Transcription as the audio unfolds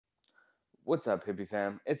What's up, hippie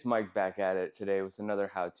fam? It's Mike back at it today with another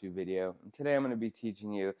how-to video. And today I'm going to be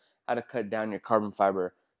teaching you how to cut down your carbon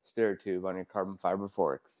fiber stirrer tube on your carbon fiber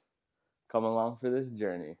forks. Come along for this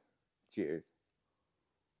journey. Cheers.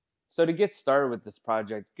 So to get started with this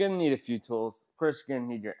project, you're going to need a few tools. Of course, you're going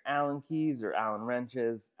to need your Allen keys or Allen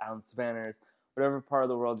wrenches, Allen spanners, whatever part of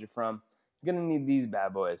the world you're from. You're going to need these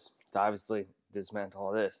bad boys to obviously dismantle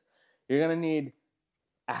all this. You're going to need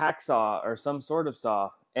a hacksaw or some sort of saw,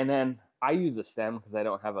 and then I use a stem because I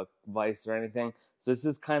don't have a vise or anything. So this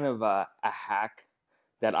is kind of a hack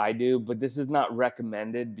that I do, but this is not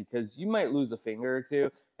recommended because you might lose a finger or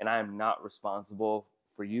two, and I am not responsible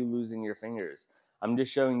for you losing your fingers. I'm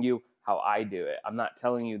just showing you how I do it. I'm not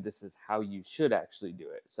telling you this is how you should actually do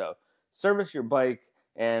it. So service your bike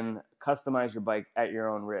and customize your bike at your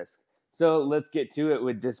own risk. So let's get to it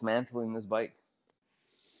with dismantling this bike.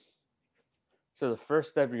 So the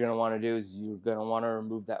first step you're going to want to do is you're going to want to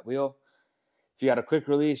remove that wheel. If you got a quick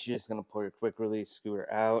release, you're just going to pull your quick release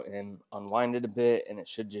scooter out and unwind it a bit, and it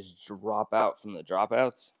should just drop out from the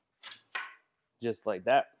dropouts, just like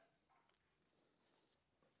that.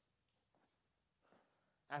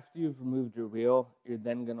 After you've removed your wheel, you're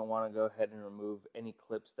then going to want to go ahead and remove any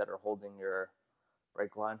clips that are holding your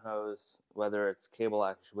brake line hose, whether it's cable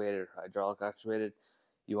actuated or hydraulic actuated.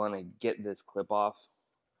 You want to get this clip off.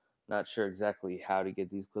 Not sure exactly how to get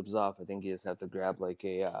these clips off. I think you just have to grab like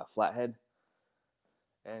a flathead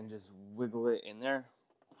and just wiggle it in there.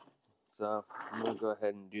 So I'm going to go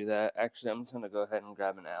ahead and do that. Actually, I'm just going to go ahead and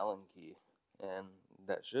grab an Allen key, and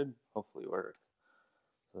that should hopefully work.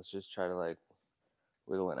 Let's just try to like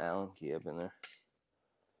wiggle an Allen key up in there.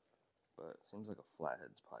 But it seems like a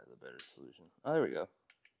flathead's probably the better solution. Oh, there we go.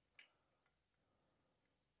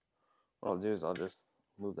 What I'll do is I'll just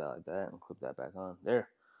move that like that and clip that back on. There.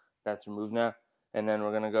 That's removed now. And then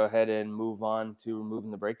we're going to go ahead and move on to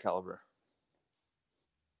removing the brake caliper.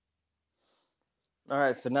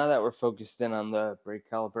 Alright, so now that we're focused in on the brake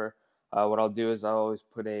caliper, what I'll do is I'll always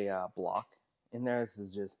put a block in there. This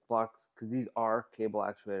is just blocks, because these are cable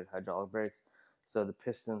actuated hydraulic brakes, so the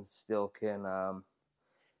pistons still can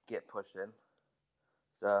get pushed in.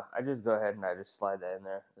 So I just go ahead and I just slide that in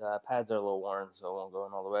there. Pads are a little worn, so it won't go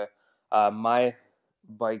in all the way. My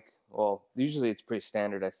bike, well, usually it's pretty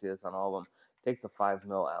standard. I see this on all of them. It takes a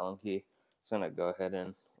 5mm Allen key. So I'm going to go ahead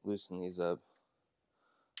and loosen these up,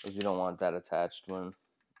 because you don't want that attached when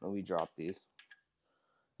we drop these.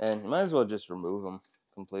 And you might as well just remove them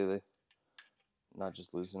completely, not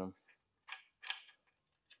just loosen them.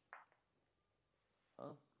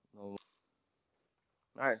 Oh, no.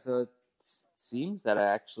 Alright, so it seems that I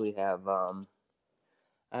actually have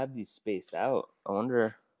these spaced out. I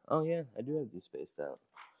wonder, oh yeah, I do have these spaced out.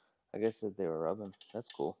 I guess that they were rubbing. That's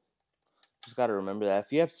cool. Just got to remember that.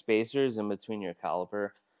 If you have spacers in between your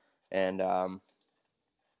caliper, and I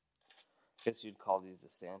guess you'd call these the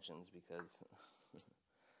stanchions because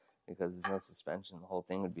because there's no suspension, the whole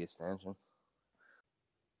thing would be a stanchion.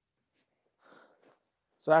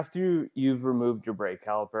 So after you've removed your brake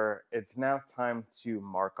caliper, it's now time to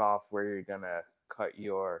mark off where you're going to cut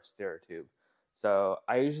your stirrer tube. So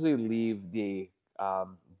I usually leave the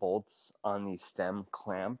bolts on the stem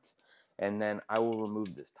clamped, and then I will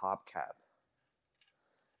remove this top cap.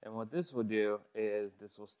 And what this will do is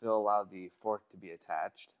this will still allow the fork to be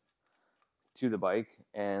attached to the bike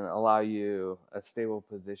and allow you a stable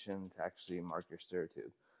position to actually mark your stirrer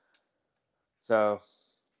tube. So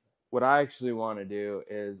what I actually want to do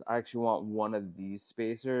is I actually want one of these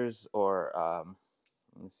spacers, or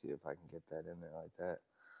let me see if I can get that in there like that.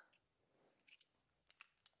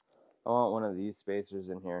 I want one of these spacers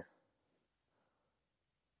in here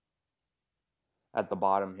at the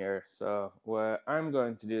bottom here. So what I'm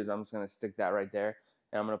going to do is I'm just going to stick that right there,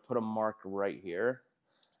 and I'm going to put a mark right here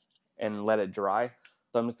and let it dry.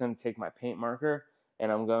 So I'm just going to take my paint marker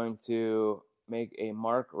and I'm going to make a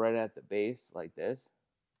mark right at the base like this,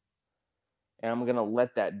 and I'm going to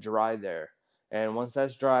let that dry there. And once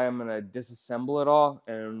that's dry, I'm going to disassemble it all,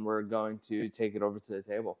 and we're going to take it over to the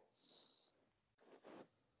table.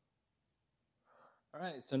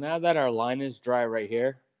 Alright, so now that our line is dry right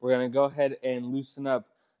here, we're going to go ahead and loosen up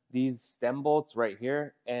these stem bolts right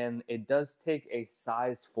here, and it does take a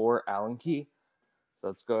size 4 Allen key. So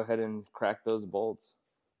let's go ahead and crack those bolts.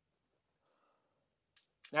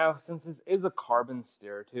 Now, since this is a carbon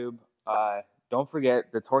stirrer tube, don't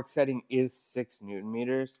forget the torque setting is 6 Newton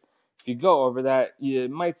meters. If you go over that, you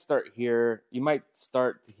might start to hear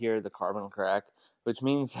the carbon crack, which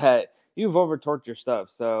means that you've over torqued your stuff.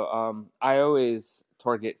 So I always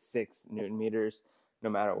torque it 6 Newton meters no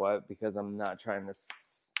matter what, because I'm not trying to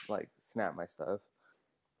like snap my stuff.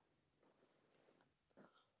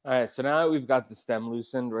 All right, so now that we've got the stem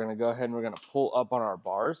loosened, we're going to go ahead and we're going to pull up on our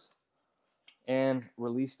bars and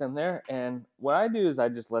release them there. And what I do is I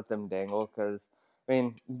just let them dangle because, I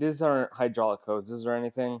mean, these aren't hydraulic hoses or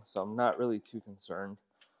anything, so I'm not really too concerned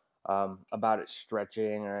about it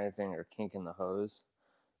stretching or anything or kinking the hose.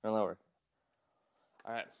 And lower.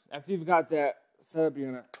 All right, after you've got that set up,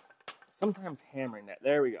 you're going to sometimes hammering that.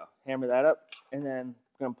 There we go. Hammer that up, and then I'm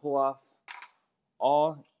going to pull off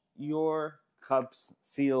all your cups,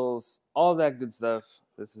 seals, all that good stuff.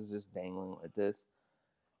 This is just dangling like this.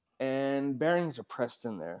 And bearings are pressed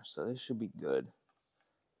in there, so this should be good.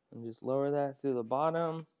 And just lower that through the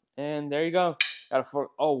bottom, and there you go. Got a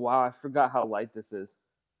fork. Oh wow, I forgot how light this is.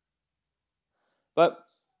 But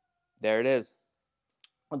there it is.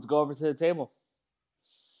 Let's go over to the table.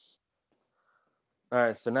 All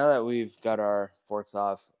right, so now that we've got our forks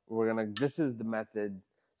off, this is the method.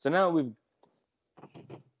 So now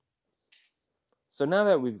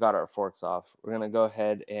that we've got our forks off, we're gonna go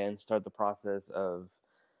ahead and start the process of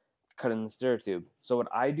cutting the stirrer tube. So what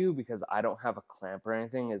I do, because I don't have a clamp or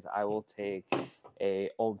anything, is I will take a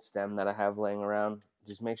old stem that I have laying around.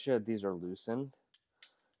 Just make sure that these are loosened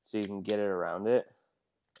so you can get it around it.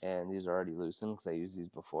 And these are already loosened because I used these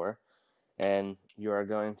before. And you are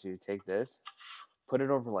going to take this, put it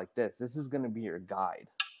over like this. This is going to be your guide.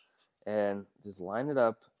 And just line it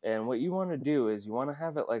up. And what you want to do is you want to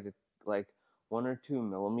have it like 1 or 2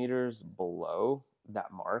 millimeters below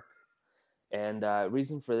that mark. And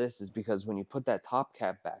reason for this is because when you put that top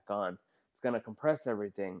cap back on, it's going to compress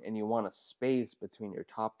everything, and you want a space between your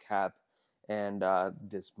top cap and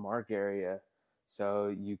this mark area,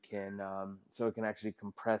 so you can so it can actually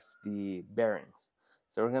compress the bearings.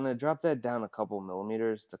 So we're going to drop that down a couple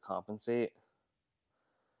millimeters to compensate,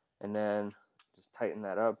 and then just tighten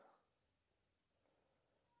that up.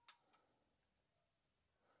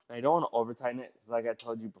 Now you don't want to over tighten it, because like I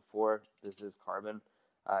told you before, this is carbon.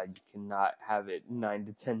 You cannot have it 9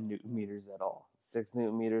 to 10 newton meters at all. 6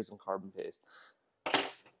 newton meters in carbon paste.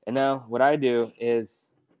 And now what I do is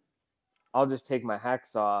I'll just take my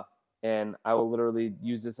hacksaw and I will literally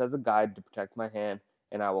use this as a guide to protect my hand,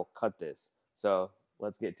 and I will cut this. So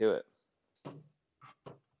let's get to it.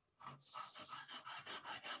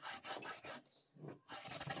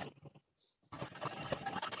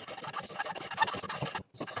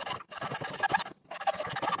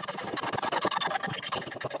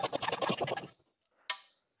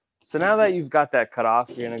 So now that you've got that cut off,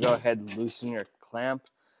 you're going to go ahead and loosen your clamp,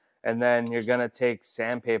 and then you're going to take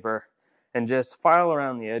sandpaper and just file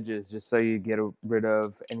around the edges just so you get rid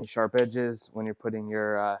of any sharp edges when you're putting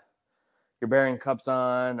your bearing cups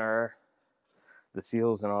on or the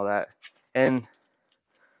seals and all that. And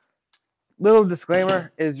little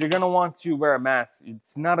disclaimer is you're going to want to wear a mask.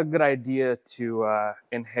 It's not a good idea to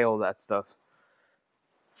inhale that stuff.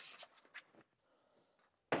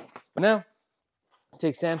 But now,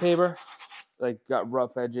 take sandpaper, like got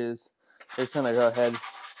rough edges. Just gonna go ahead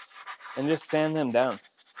and just sand them down.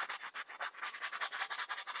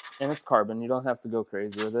 And it's carbon, you don't have to go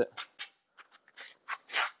crazy with it.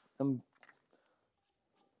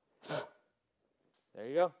 There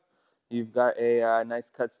you go. You've got a nice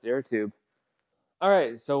cut stirrer tube. All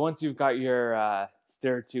right, so once you've got your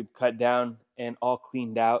stirrer tube cut down and all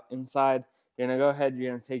cleaned out inside, you're gonna go ahead,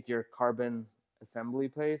 you're gonna take your carbon assembly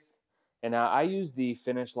paste. And I use the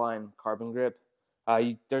Finish Line carbon grip.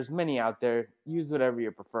 There's many out there. Use whatever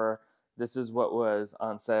you prefer. This is what was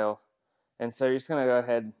on sale. And so you're just going to go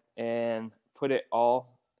ahead and put it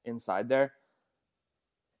all inside there.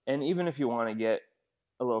 And even if you want to get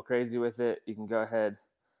a little crazy with it, you can go ahead,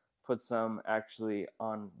 put some actually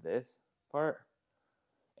on this part.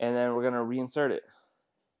 And then we're going to reinsert it.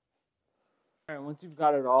 All right, once you've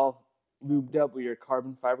got it all lubed up with your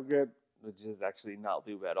carbon fiber grip, which is actually not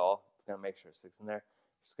lube at all, it's going to make sure it sticks in there.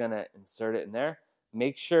 Just going to insert it in there.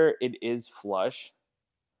 Make sure it is flush.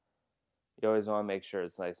 You always want to make sure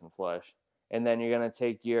it's nice and flush. And then you're going to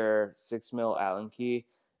take your 6 mil Allen key,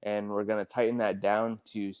 and we're going to tighten that down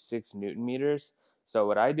to 6 newton meters. So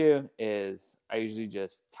what I do is I usually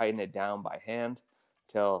just tighten it down by hand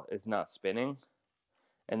till it's not spinning.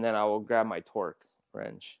 And then I will grab my torque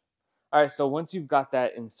wrench. All right, so once you've got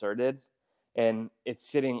that inserted and it's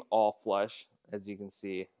sitting all flush, as you can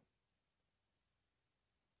see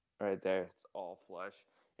right there, it's all flush.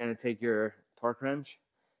 You're going to take your torque wrench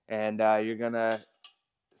and you're going to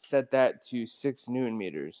set that to 6 newton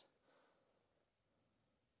meters.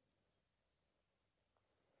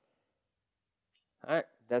 All right,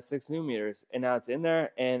 that's 6 newton meters. And now it's in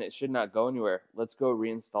there and it should not go anywhere. Let's go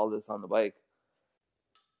reinstall this on the bike.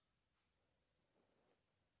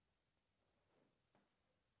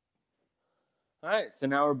 All Alright, so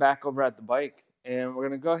now we're back over at the bike, and we're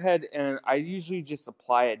going to go ahead, and I usually just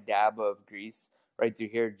apply a dab of grease right through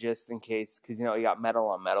here just in case, because you got metal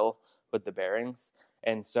on metal with the bearings,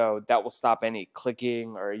 and so that will stop any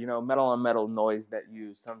clicking or metal on metal noise that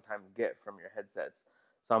you sometimes get from your headsets.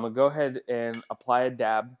 So I'm going to go ahead and apply a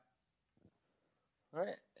dab.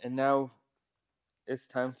 Alright, and now it's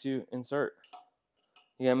time to insert.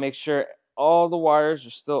 You got to make sure all the wires are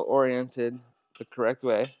still oriented the correct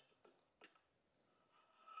way.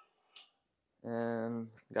 And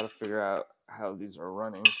got to figure out how these are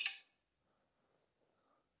running.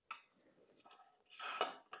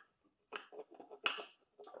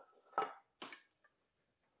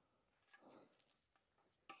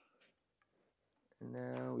 And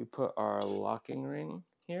now we put our locking ring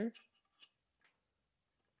here.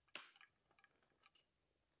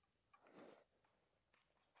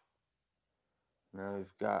 Now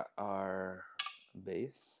we've got our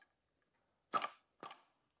base.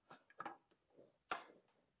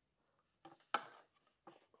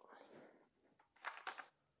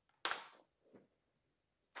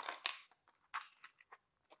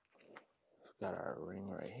 We've got our ring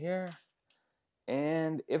right here.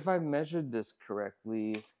 And if I measured this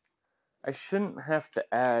correctly, I shouldn't have to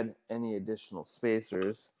add any additional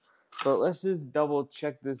spacers. But let's just double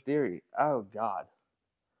check this theory. Oh God.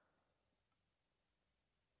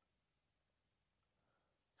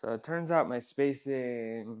 So it turns out my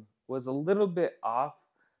spacing was a little bit off,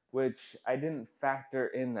 which I didn't factor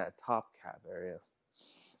in that top cap area.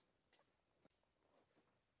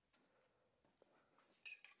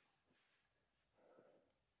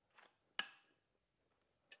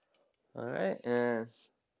 Alright, and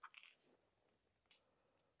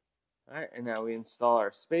now we install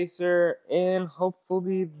our spacer, and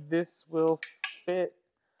hopefully this will fit.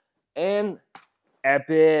 And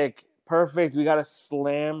epic! Perfect, we got a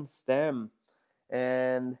slam stem.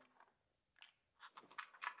 And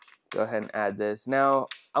go ahead and add this. Now,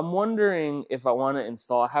 I'm wondering if I want to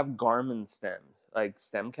install, I have Garmin stems, like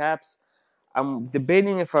stem caps. I'm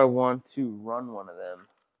debating if I want to run one of them,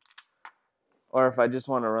 or if I just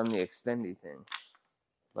want to run the extendy thing.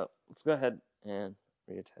 But let's go ahead and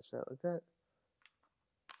reattach that like that.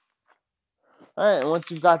 Alright, and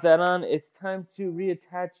once you've got that on, it's time to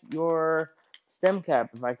reattach your stem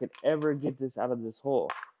cap, if I could ever get this out of this hole.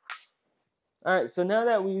 Alright, so now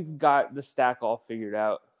that we've got the stack all figured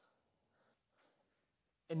out,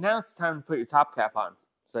 and now it's time to put your top cap on.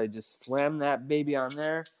 So I just slam that baby on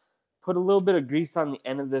there, put a little bit of grease on the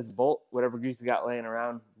end of this bolt, whatever grease you got laying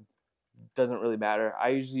around, doesn't really matter. I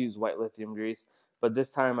usually use white lithium grease, but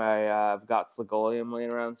this time I've got Slick-Oleum laying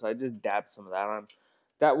around, so I just dabbed some of that on.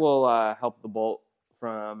 That will help the bolt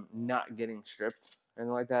from not getting stripped,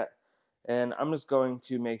 anything like that. And I'm just going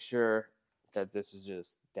to make sure that this is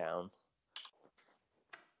just down.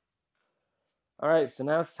 Alright, so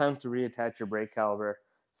now it's time to reattach your brake caliper.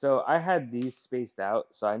 So I had these spaced out,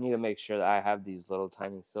 so I need to make sure that I have these little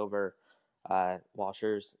tiny silver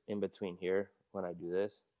washers in between here when I do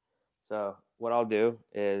this. So what I'll do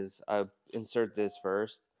is I'll insert this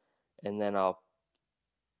first, and then I'll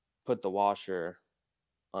put the washer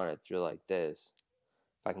on it through like this.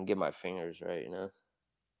 If I can get my fingers right,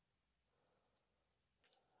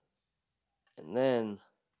 And then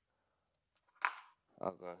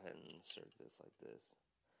I'll go ahead and insert this like this.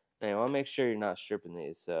 Now you want to make sure you're not stripping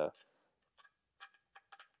these, so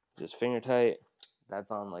just finger tight.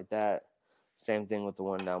 That's on like that. Same thing with the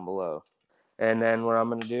one down below. And then what I'm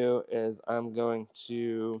going to do is I'm going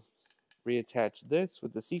to reattach this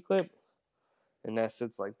with the C-clip, and that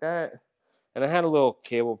sits like that. And I had a little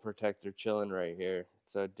cable protector chilling right here,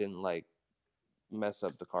 so it didn't like mess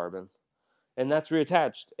up the carbon. And that's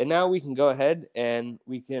reattached. And now we can go ahead and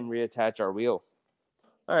we can reattach our wheel.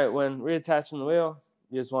 Alright, when reattaching the wheel,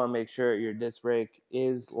 you just want to make sure your disc brake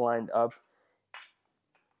is lined up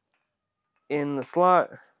in the slot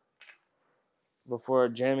before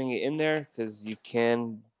jamming it in there, because you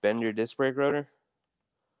can bend your disc brake rotor.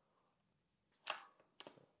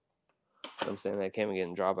 I'm saying that can't be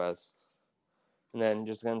getting dropouts. And then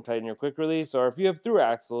just going to tighten your quick release, or if you have through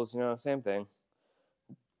axles, same thing.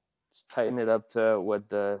 Just tighten it up to what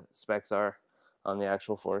the specs are on the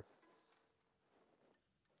actual fork.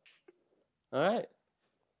 Alright.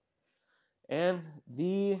 And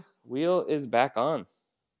the wheel is back on.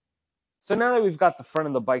 So now that we've got the front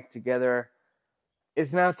of the bike together,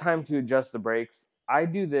 it's now time to adjust the brakes. I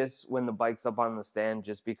do this when the bike's up on the stand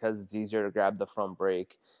just because it's easier to grab the front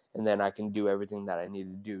brake, and then I can do everything that I need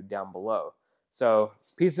to do down below. So,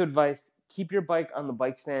 piece of advice, keep your bike on the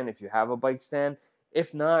bike stand if you have a bike stand.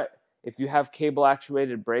 If not, if you have cable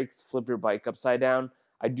actuated brakes, flip your bike upside down.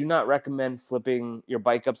 I do not recommend flipping your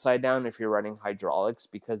bike upside down if you're running hydraulics,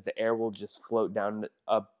 because the air will just float down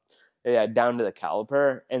down to the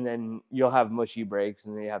caliper, and then you'll have mushy brakes,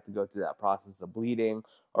 and then you have to go through that process of bleeding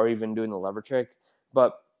or even doing the lever trick.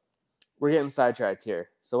 But we're getting sidetracked here.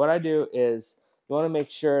 So what I do is you want to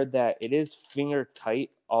make sure that it is finger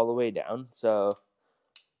tight all the way down. So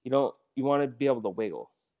you want to be able to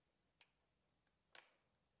wiggle.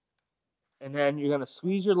 And then you're going to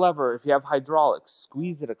squeeze your lever. If you have hydraulics,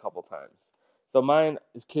 squeeze it a couple times. So mine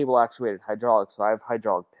is cable actuated hydraulics, so I have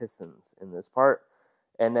hydraulic pistons in this part.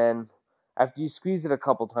 And then after you squeeze it a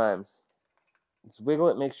couple times, just wiggle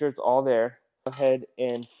it, make sure it's all there. Go ahead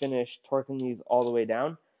and finish torquing these all the way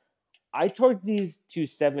down. I torque these to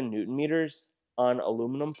 7 Newton meters on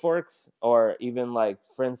aluminum forks, or even like,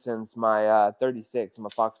 for instance, my 36, my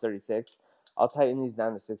Fox 36. I'll tighten these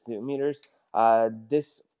down to 6 Newton meters.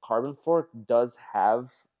 This carbon fork does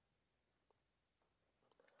have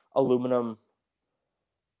aluminum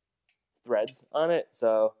threads on it,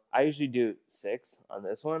 so I usually do 6 on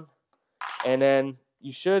this one. And then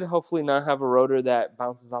you should hopefully not have a rotor that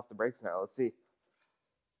bounces off the brakes now. Let's see.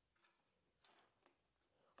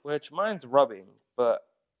 Which mine's rubbing, but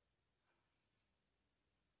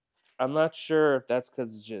I'm not sure if that's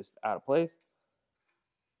because it's just out of place.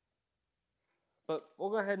 But we'll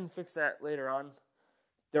go ahead and fix that later on.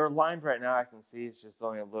 They're aligned right now, I can see. It's just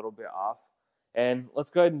only a little bit off. And let's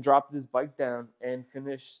go ahead and drop this bike down and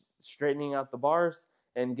finish straightening out the bars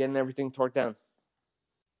and getting everything torqued down.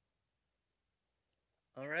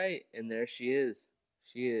 All right, and there she is.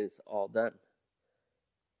 She is all done.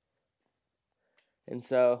 And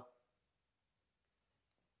so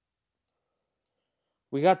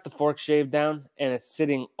we got the fork shaved down, and it's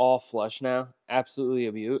sitting all flush now. Absolutely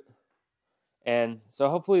a beaut. And so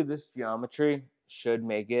hopefully this geometry should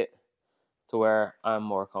make it to where I'm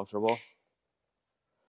more comfortable.